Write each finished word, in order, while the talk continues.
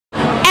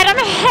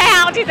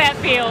How did that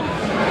feel?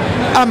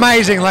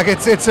 Amazing. Like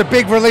it's a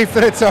big relief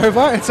that it's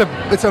over. It's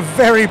a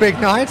very big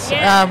night.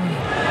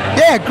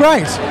 Yeah,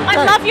 great.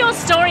 I love your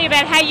story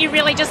about how you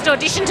really just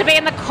auditioned to be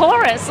in the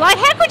chorus. Like,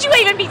 how could you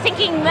even be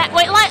thinking that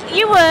way? Like,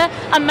 you were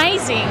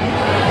amazing.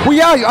 Well,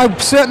 yeah, I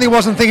certainly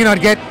wasn't thinking I'd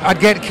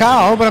get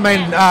Carl, but I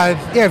mean,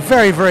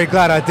 very, very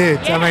glad I did.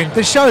 Yeah. I mean,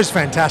 the show's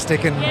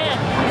fantastic, and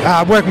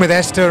working with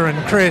Esther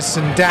and Chris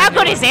and Dan. How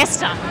good is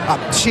Esther?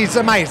 She's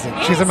amazing.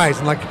 Yes. She's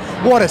amazing. Like,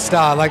 what a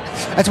star. Like,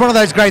 it's one of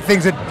those great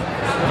things that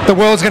the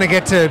world's going to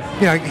get to,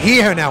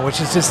 hear her now, which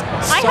is just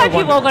I so hope you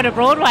wonderful. all go to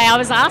Broadway. I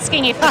was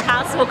asking if the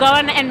cast will go,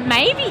 and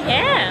maybe,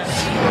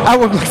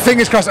 Well,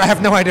 fingers crossed. I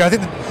have no idea. I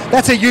think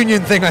that's a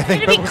union thing, I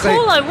think. It'd be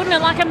cool though, wouldn't it?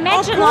 Like,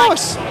 imagine like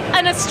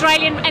an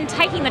Australian and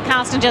taking the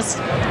cast and just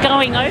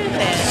going over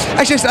there.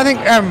 Actually, I think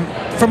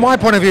from my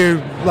point of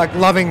view, like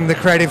loving the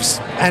creatives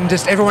and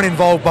just everyone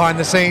involved behind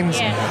the scenes,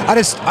 I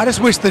just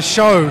wish the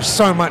show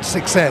so much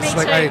success.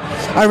 Me Like too.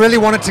 I really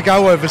wanted to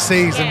go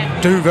overseas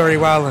and do very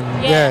well,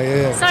 and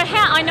yeah. So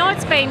I know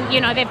it's been,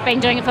 they've been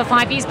doing it for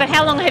 5 years, but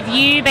how long have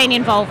you been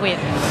involved with?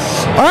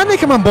 I only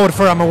come on board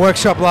for a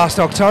workshop last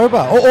October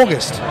or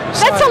August.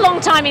 That's a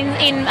long time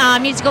in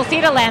musical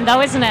theatre land,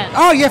 though, isn't it?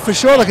 Oh yeah, for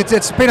sure. Like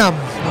it's been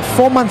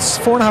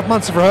 4.5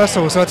 months of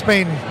rehearsal, so it's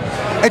been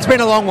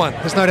a long one.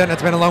 There's no doubt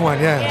it's been a long one.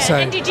 Yeah. So.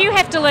 And did you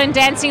have to learn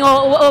dancing,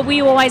 or were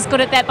you always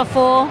good at that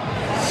before?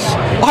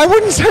 I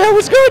wouldn't say I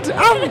was good.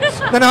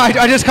 No,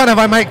 I just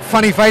I make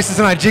funny faces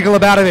and I jiggle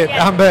about a bit.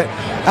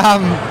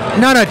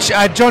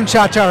 John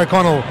Cha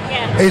O'Connell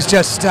is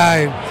just.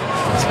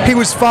 He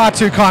was far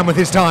too kind with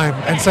his time,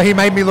 and so he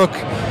made me look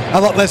a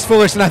lot less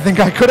foolish than I think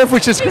I could have,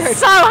 which is great. He's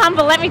so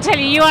humble. Let me tell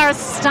you, you are a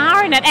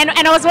star in it. And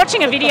I was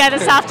watching a video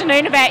this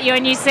afternoon about you,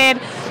 and you said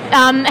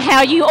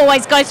how you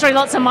always go through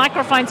lots of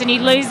microphones and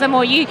you lose them,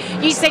 or you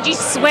said you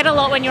sweat a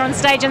lot when you're on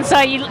stage, and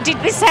so did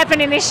this happen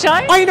in this show?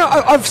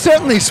 I've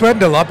certainly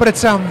sweated a lot, but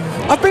it's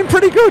I've been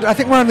pretty good. I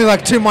think we're only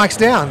like 2 mics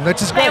down,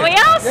 which is great. There we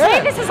are.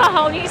 See, this is a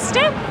whole new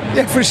step.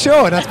 Yeah, for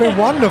sure. That's been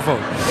wonderful.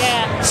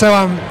 Yeah. So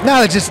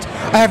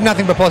I have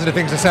nothing but positive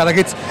things to say. Like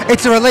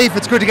it's a relief.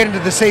 It's good to get into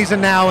the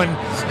season now and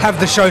have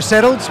the show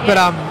settled. But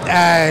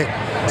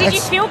did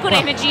you feel good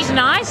energy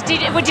tonight?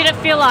 Did it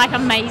feel like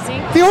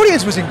amazing? The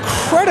audience was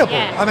incredible.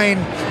 Yeah. I mean,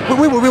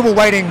 we were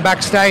waiting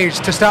backstage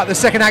to start the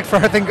second act for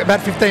I think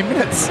about 15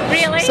 minutes.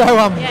 Really? So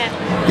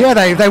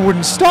they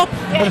wouldn't stop.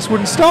 They just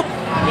wouldn't stop.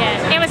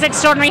 Yeah, it was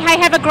extraordinary. Hey,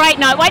 have a great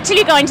night. Wait till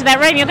you go into that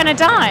room. You're going to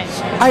die.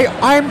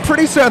 I'm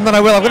pretty certain that I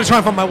will. I'm going to try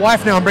and find my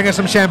wife now and bring her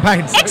some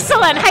champagne.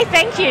 Excellent. Hey,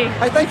 thank you.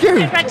 Hey, thank you.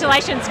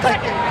 Congratulations.